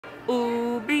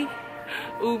Ooby,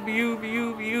 ooby, ooby,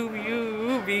 ooby, ooby,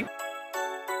 ooby.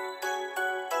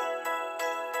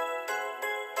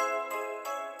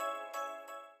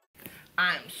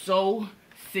 I am so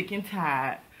sick and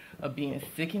tired of being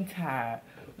sick and tired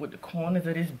with the corners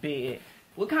of this bed.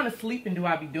 What kind of sleeping do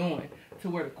I be doing to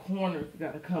where the corners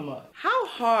gotta come up? How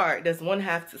hard does one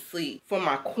have to sleep for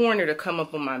my corner to come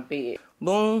up on my bed?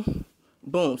 Boom,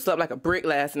 boom. Slept like a brick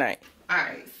last night.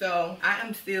 Alright, so I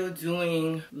am still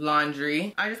doing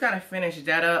laundry. I just gotta finish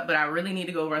that up, but I really need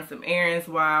to go run some errands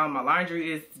while my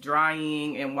laundry is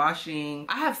drying and washing.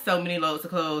 I have so many loads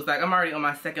of clothes. Like, I'm already on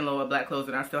my second load of black clothes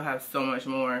and I still have so much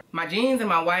more. My jeans and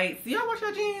my whites. Do y'all wash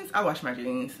your jeans? I wash my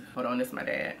jeans. Hold on, this is my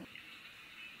dad.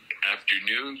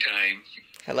 Afternoon time.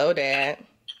 Hello, Dad.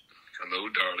 Hello,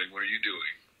 darling. What are you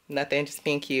doing? Nothing, just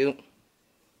being cute.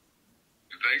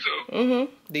 You think so?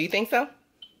 Mm-hmm. Do you think so?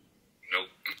 Nope.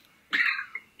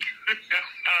 I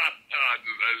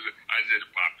just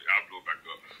popped it. I'll blow back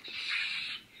up.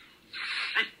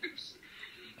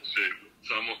 Shit.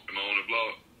 So am I on the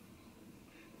vlog?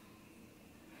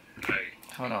 Hey.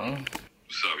 Hold on.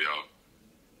 What's up, y'all?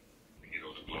 Get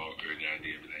on the vlog early I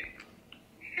did everything.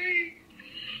 Hey.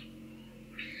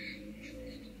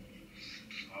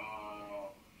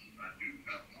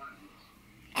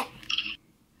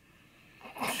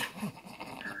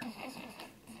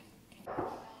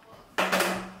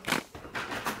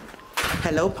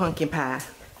 Hello, pumpkin pie.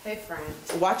 Hey, friend.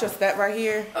 Watch your step right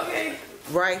here. Okay.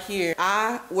 Right here.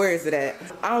 Where is it at?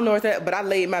 I don't know where it's at, but I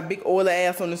laid my big oily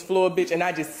ass on this floor, bitch, and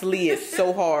I just slid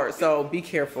so hard, so be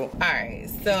careful. All right,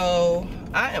 so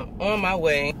I am on my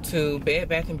way to Bed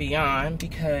Bath & Beyond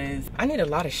because I need a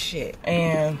lot of shit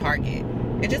and Target.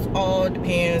 It just all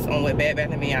depends on what Bed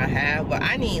Bath & Beyond have, but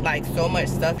I need like so much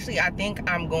stuff. Actually, I think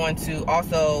I'm going to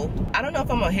also, I don't know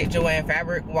if I'm gonna hit Joanne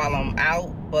Fabric while I'm out,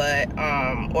 but,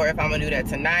 or if I'm gonna do that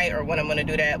tonight or when I'm gonna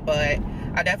do that, but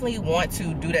I definitely want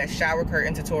to do that shower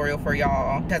curtain tutorial for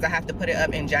y'all because I have to put it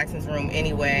up in Jackson's room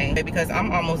anyway because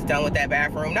I'm almost done with that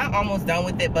bathroom. Not almost done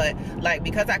with it, but like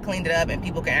because I cleaned it up and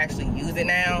people can actually use it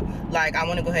now, like I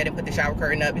want to go ahead and put the shower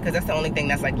curtain up because that's the only thing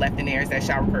that's like left in there is that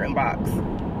shower curtain box.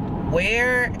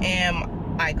 Where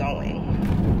am I going?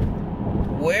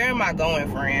 Where am I going,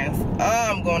 friends?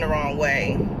 Oh, I'm going the wrong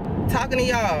way. Talking to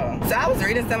y'all. So I was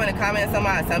reading some of the comments on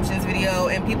my assumptions video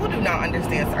and people do not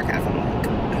understand sarcasm.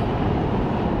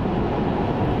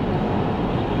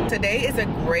 Today is a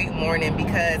great morning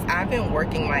because I've been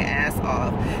working my ass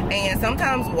off, and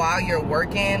sometimes while you're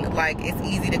working, like it's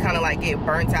easy to kind of like get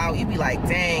burnt out. You be like,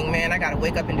 dang man, I gotta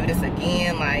wake up and do this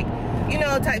again, like, you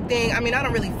know, type thing. I mean, I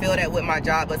don't really feel that with my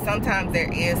job, but sometimes there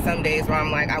is some days where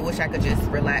I'm like, I wish I could just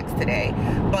relax today.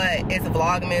 But it's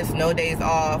Vlogmas, no days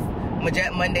off.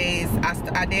 Majette Mondays,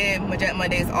 I did Majette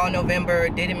Mondays all November,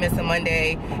 didn't miss a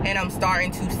Monday, and I'm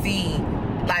starting to see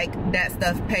like that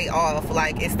stuff pay off.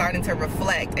 Like it's starting to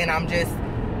reflect, and I'm just,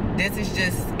 this is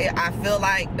just, I feel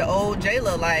like the old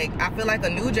JAELAH, like I feel like a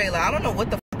new JAELAH. I don't know what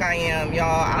the fuck I am, y'all.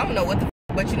 I don't know what the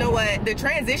fuck, but you know what, the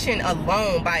transition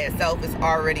alone by itself is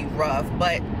already rough,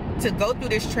 but to go through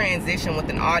this transition with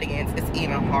an audience is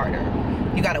even harder.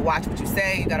 You gotta watch what you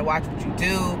say, you gotta watch what you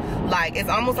do. Like, it's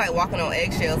almost like walking on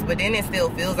eggshells, but then it still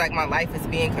feels like my life is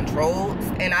being controlled,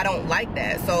 and I don't like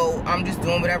that. So I'm just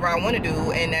doing whatever I wanna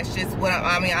do, and that's just what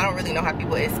I mean, I don't really know how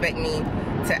people expect me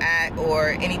to act or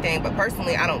anything, but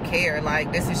personally, I don't care.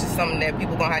 Like, this is just something that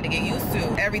people gonna have to get used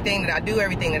to. Everything that I do,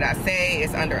 everything that I say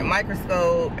is under a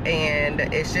microscope, and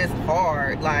it's just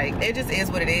hard. Like, it just is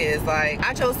what it is. Like,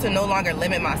 I chose to no longer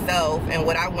limit myself and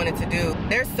what I wanted to do.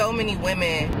 There's so many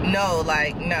women, no,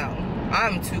 like, no,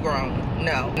 I'm too grown.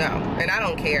 No, and I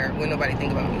don't care what nobody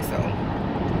think about me, so.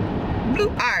 Bloop.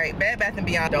 All right, Bed Bath &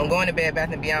 Beyond. Don't go into Bed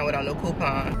Bath & Beyond without no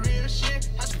coupon.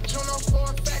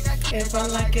 If I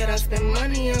like it, I spend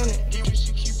money on it.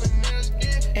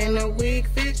 And a wig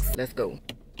fix. Let's go.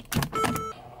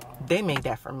 They made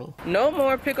that for me. No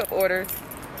more pickup orders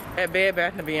at Bed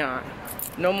Bath & Beyond.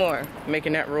 No more.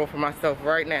 Making that rule for myself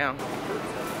right now.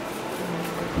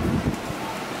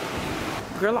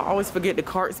 Girl, I always forget the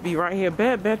carts be right here.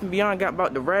 Bed Bath & Beyond got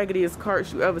about the raggediest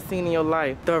carts you ever seen in your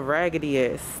life. The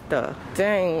raggediest stuff.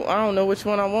 Dang, I don't know which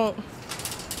one I want.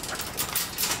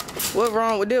 What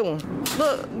wrong with this one?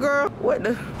 Look, girl, what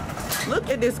the? Look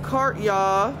at this cart,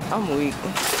 y'all. I'm weak.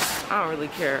 I don't really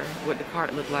care what the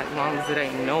cart look like as long as it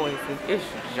ain't noisy. It's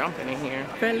jumping in here.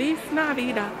 Feliz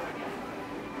Navidad.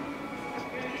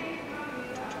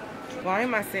 Why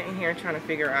am I sitting here trying to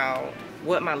figure out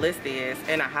what my list is,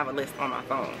 and I have a list on my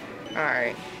phone? All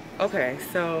right, okay,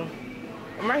 so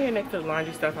I'm right here next to the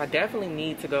laundry stuff. I definitely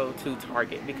need to go to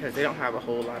Target because they don't have a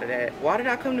whole lot of that. Why did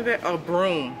I come to bed? A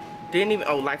broom. Didn't even,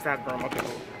 oh, life-size broom, okay,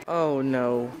 cool. Oh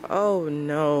no, oh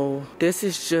no. This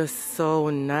is just so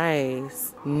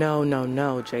nice. No, no,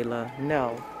 no, JAELAH,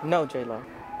 no, no, JAELAH.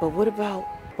 But what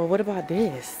about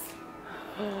this?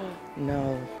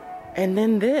 No. And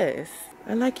then this,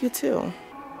 I like you too.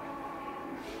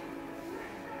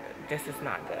 This is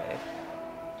not good.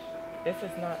 This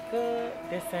is not good.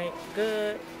 This ain't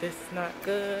good. This is not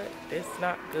good. This is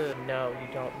not good. No,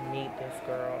 you don't need this,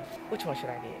 girl. Which one should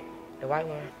I get? The white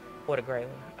one or the gray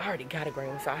one? I already got a gray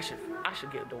one, so I should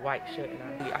get the white, shouldn't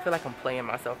I? I feel like I'm playing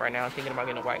myself right now, thinking about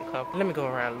getting a white cup. Let me go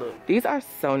around and look. These are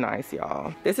so nice,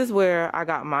 y'all. This is where I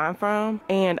got mine from,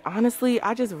 and honestly,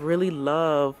 I just really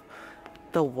love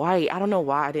the white. I don't know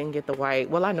why I didn't get the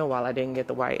white. Well, I know why I didn't get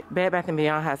the white. Bed Bath &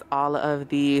 Beyond has all of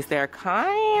these. They're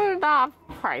kind of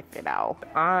pricey though.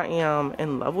 I am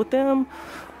in love with them.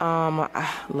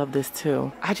 I love this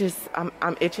too.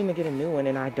 I'm itching to get a new one,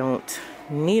 and I don't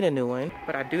need a new one,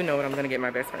 but I do know what I'm gonna get my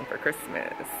best friend for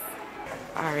Christmas.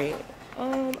 All right.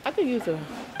 I could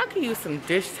use some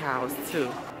dish towels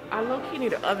too. I low-key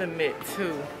need an oven mitt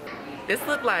too. This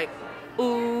look like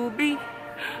Ooby.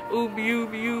 Ooby,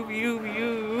 Ooby, Ooby, Ooby,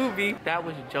 Ooby. That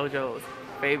was JoJo's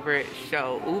favorite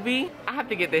show. Ooby. I have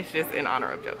to get this just in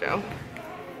honor of JoJo.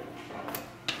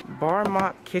 Bar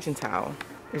mop kitchen towel.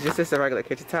 Is this a regular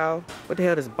kitchen towel? What the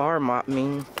hell does bar mop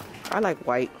mean? I like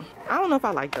white. I don't know if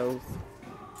I like those.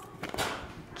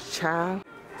 Child.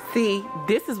 See,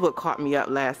 this is what caught me up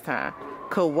last time.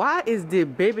 Cause why is the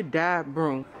baby dye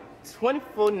broom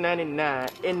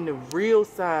 $24.99 and the real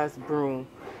size broom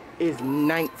is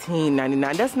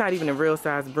 $19.99. That's not even a real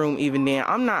size broom even then.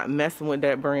 I'm not messing with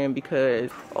that brand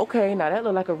because, okay, now that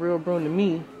look like a real broom to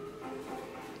me.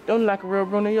 Don't look like a real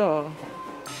broom to y'all.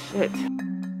 Shit.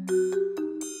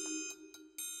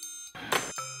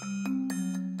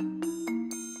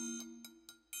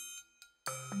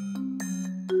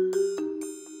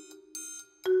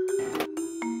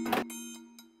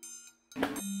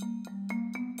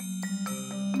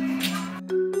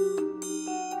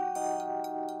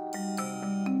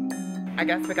 I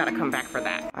guess we gotta come back for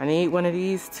that. I need one of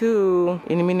these too.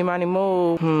 Any, mini, money,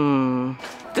 mo.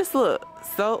 This look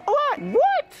so,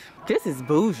 what? This is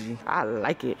bougie. I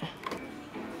like it.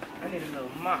 I need a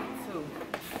little mop too.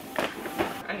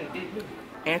 I need this.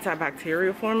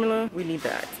 Antibacterial formula, we need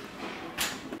that.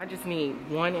 I just need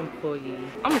one employee.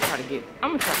 I'm gonna try to get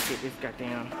this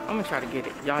goddamn. I'm gonna try to get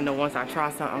it. Y'all know once I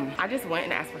try something. I just went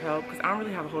and asked for help because I don't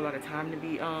really have a whole lot of time to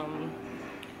be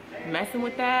messing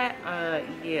with that.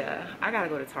 Yeah, I gotta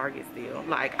go to Target still.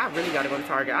 Like, I really gotta go to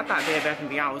Target. I thought Bed Bath &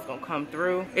 Beyond was gonna come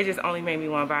through. It just only made me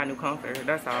want to buy a new comforter.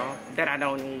 That's all that I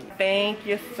don't need. Thank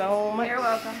you so much. You're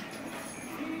welcome.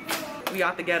 We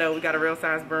out the ghetto. We got a real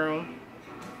size broom.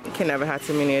 You can never have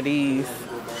too many of these.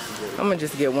 I'm gonna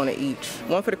just get one of each.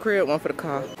 One for the crib, one for the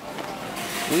car.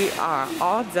 We are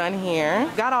all done here.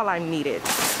 Got all I needed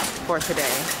for today.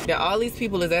 Yeah, all these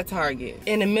people is at Target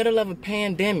in the middle of a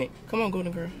pandemic. Come on,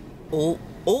 golden girl. Oh,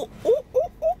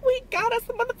 we got us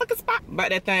a motherfucking spot. Back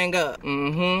that thing up.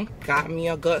 Got me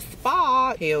a good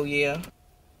spot. Hell yeah.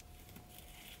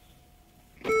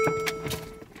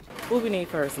 What we need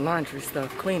first? Laundry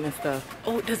stuff, cleaning stuff.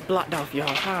 Oh, this blocked off,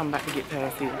 y'all. How I'm about to get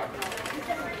past here.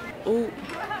 Oh.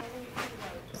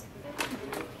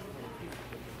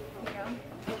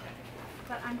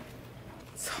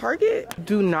 Target,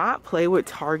 do not play with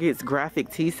Target's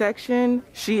graphic tee section.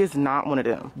 She is not one of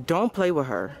them. Don't play with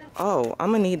her. Oh,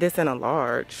 I'm gonna need this in a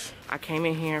large. I came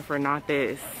in here for not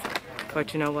this,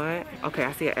 but you know what? Okay,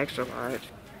 I see an extra large.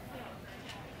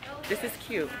 This is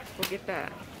cute. We'll get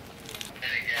that.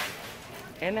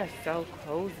 And that's so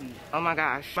cozy. Oh my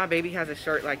gosh. My baby has a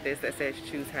shirt like this that says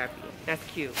choose happy. That's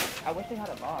cute. I wish they had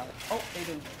a large. Oh, they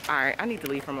do. All right, I need to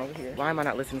leave from over here. Why am I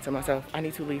not listening to myself? I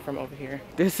need to leave from over here.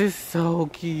 This is so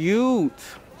cute.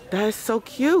 That is so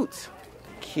cute.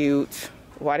 Cute.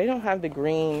 Why they don't have the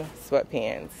green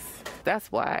sweatpants?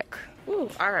 That's whack. Ooh,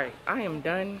 all right, I am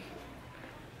done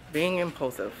being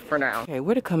impulsive for now. Okay,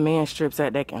 where the command strips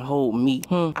at that can hold me?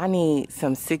 I need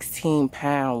some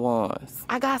 16-pound ones.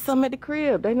 I got some at the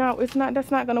crib. That's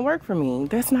not gonna work for me.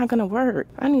 That's not gonna work.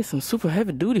 I need some super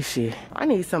heavy duty shit. I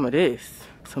need some of this.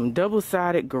 Some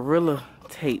double-sided Gorilla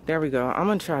tape. There we go. I'm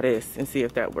gonna try this and see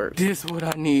if that works. This is what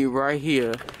I need right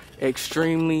here.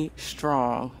 Extremely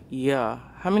strong. Yeah.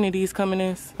 How many of these come in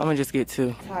this? I'm gonna just get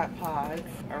 2. Tide Pods.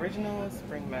 Original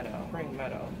Spring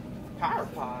Meadow. Power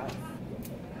Pods.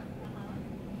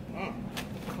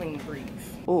 Clean breeze.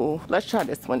 Ooh, let's try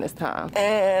this one this time.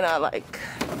 And I like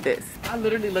this. I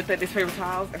literally looked at this paper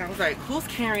towels and I was like, who's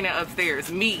carrying that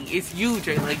upstairs? Me. It's you,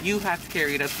 JAELAH. You have to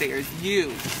carry it upstairs. You.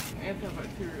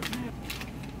 Antibacterial.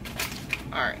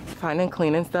 All right, finding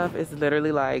cleaning stuff is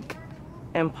literally like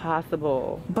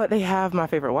impossible. But they have my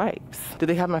favorite wipes. Do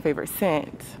they have my favorite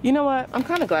scent? You know what? I'm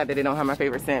kind of glad that they don't have my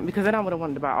favorite scent, because then I would have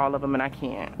wanted to buy all of them and I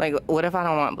can't. Like, what if I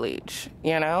don't want bleach?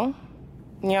 You know?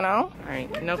 You know? All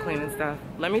right, no cleaning stuff.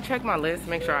 Let me check my list,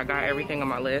 make sure I got everything on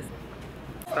my list.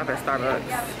 Stop at Starbucks.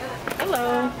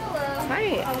 Hello. Hello.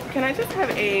 Hi. Can I just have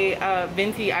a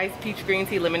venti iced peach green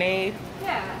tea lemonade?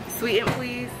 Yeah. Sweetened,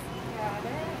 please. Got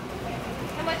it.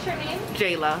 And what's your name?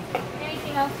 JAELAH.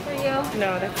 Anything else for you?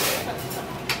 No, that's it.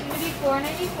 It's gonna be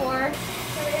 $4.94.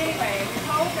 So anyway,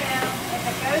 hold down. If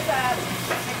it goes up,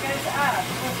 it goes up.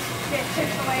 We'll get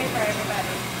chips away for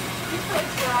everybody. You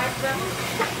please drive them.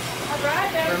 I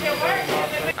drive them to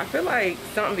work. I feel like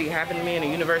something be happening to me in the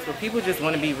universe where people just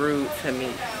want to be rude to me.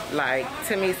 Like,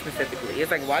 to me specifically. It's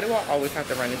like, why do I always have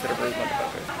to run into the rude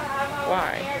motherfuckers?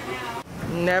 Why?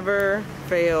 Never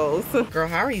fails. Girl,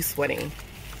 how are you sweating?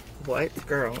 What?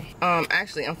 Girl.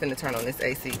 Actually, I'm finna turn on this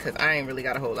AC because I ain't really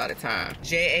got a whole lot of time.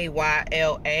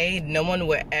 JAYLA. No one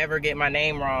would ever get my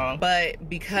name wrong. But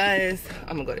because,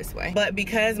 I'm gonna go this way. But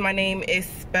because my name is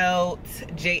spelled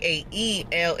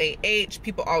JAELAH,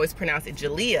 people always pronounce it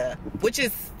JAELAH, which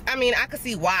is, I mean, I could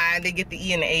see why they get the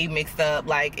E and the A mixed up.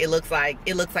 Like, it looks like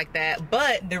that.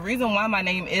 But the reason why my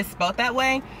name is spelled that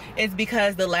way is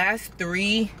because the last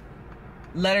 3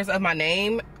 letters of my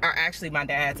name are actually my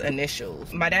dad's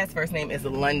initials. My dad's first name is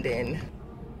London.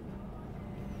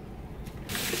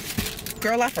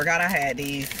 Girl, I forgot I had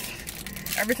these.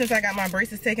 Ever since I got my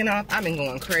braces taken off, I've been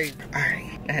going crazy. All right,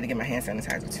 I had to get my hand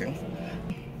sanitizer too.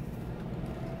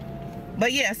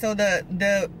 But yeah, so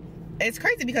it's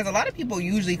crazy because a lot of people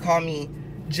usually call me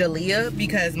JAELAH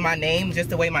because my name, just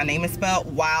the way my name is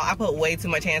spelled. Wow, I put way too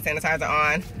much hand sanitizer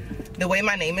on. The way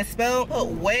my name is spelled, put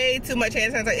way too much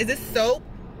hand sanitizer. Is this soap?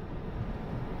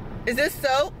 Is this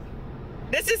soap?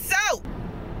 This is soap.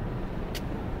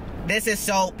 This is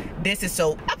soap. This is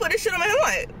soap. I put this shit on my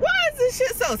hand. Why is this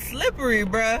shit so slippery,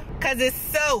 bruh? Cause it's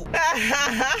soap.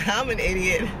 I'm an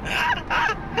idiot.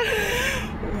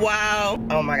 Wow.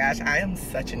 Oh my gosh, I am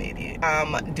such an idiot.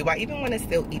 Do I even want to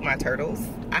still eat my turtles?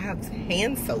 I have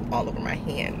hand soap all over my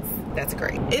hands. That's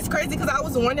great. It's crazy because I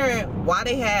was wondering why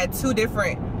they had two of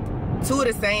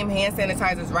the same hand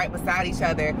sanitizers right beside each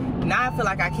other. Now I feel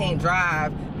like I can't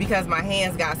drive because my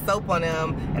hands got soap on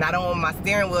them and I don't want my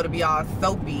steering wheel to be all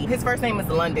soapy. His first name is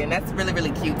London. That's really,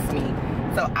 really cute to me.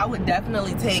 So I would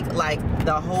definitely take like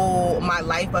my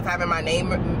life of having my name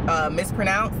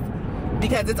mispronounced,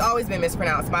 because it's always been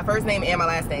mispronounced. My first name and my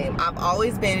last name. I've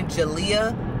always been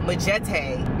JAELAH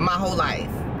Majette my whole life.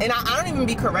 And I don't even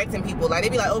be correcting people. Like, they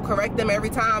be like, oh, correct them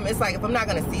every time. It's like, if I'm not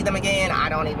gonna see them again, I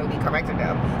don't even be correcting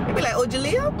them. They be like, oh,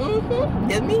 JAELAH? Mm-hmm,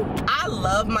 it's me. I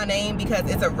love my name because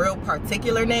it's a real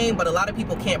particular name, but a lot of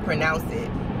people can't pronounce it.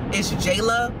 It's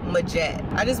JAELAH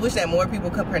Majette. I just wish that more people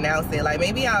could pronounce it. Like,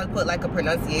 maybe I'll put like a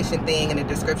pronunciation thing in the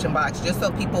description box just so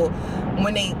people,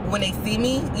 when they see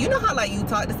me, you know how like you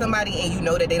talk to somebody and you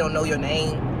know that they don't know your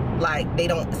name? Like, they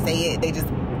don't say it, they just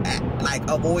like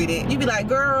avoid it. You be like,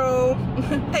 girl,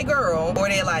 hey girl. Or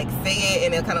they like say it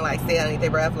and they'll kind of like say it underneath their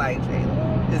breath like,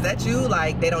 JAELAH, is that you?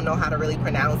 Like, they don't know how to really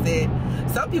pronounce it.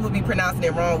 Some people be pronouncing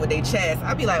it wrong with their chest.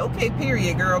 I'd be like, okay,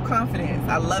 period, girl, confidence.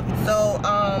 I love it. So,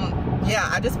 yeah,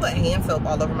 I just put hand soap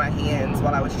all over my hands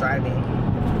while I was driving.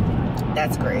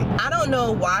 That's great. I don't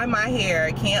know why my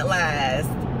hair can't last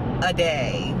a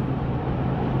day.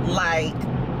 Like,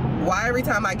 why every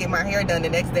time I get my hair done the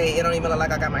next day, it don't even look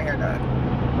like I got my hair done?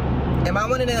 Am I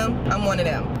one of them? I'm one of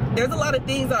them. There's a lot of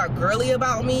things that are girly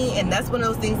about me, and that's one of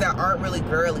those things that aren't really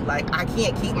girly. Like, I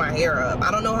can't keep my hair up. I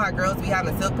don't know how girls be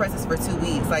having silk presses for 2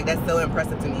 weeks. Like, that's so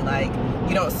impressive to me. Like,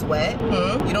 you don't sweat?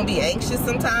 You don't be anxious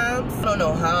sometimes? I don't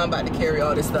know how I'm about to carry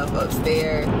all this stuff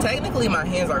upstairs. Technically, my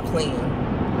hands are clean,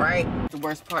 right? The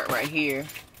worst part right here.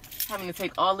 Having to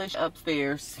take all this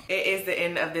upstairs. It is the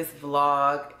end of this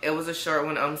vlog. It was a short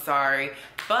one, I'm sorry.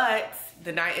 But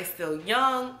the night is still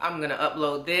young. I'm gonna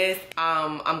upload this.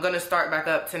 I'm gonna start back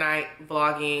up tonight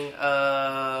vlogging.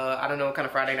 I don't know what kind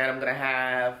of Friday night I'm gonna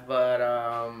have, but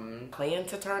plan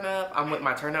to turn up. I'm with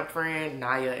my turn up friend.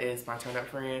 Naya is my turn up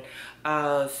friend.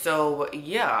 So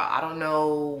yeah, I don't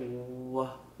know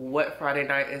what Friday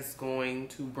night is going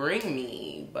to bring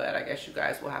me, but I guess you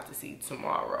guys will have to see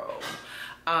tomorrow.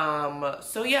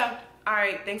 So yeah, all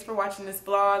right, thanks for watching this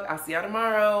vlog. I'll see y'all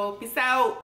tomorrow. Peace out.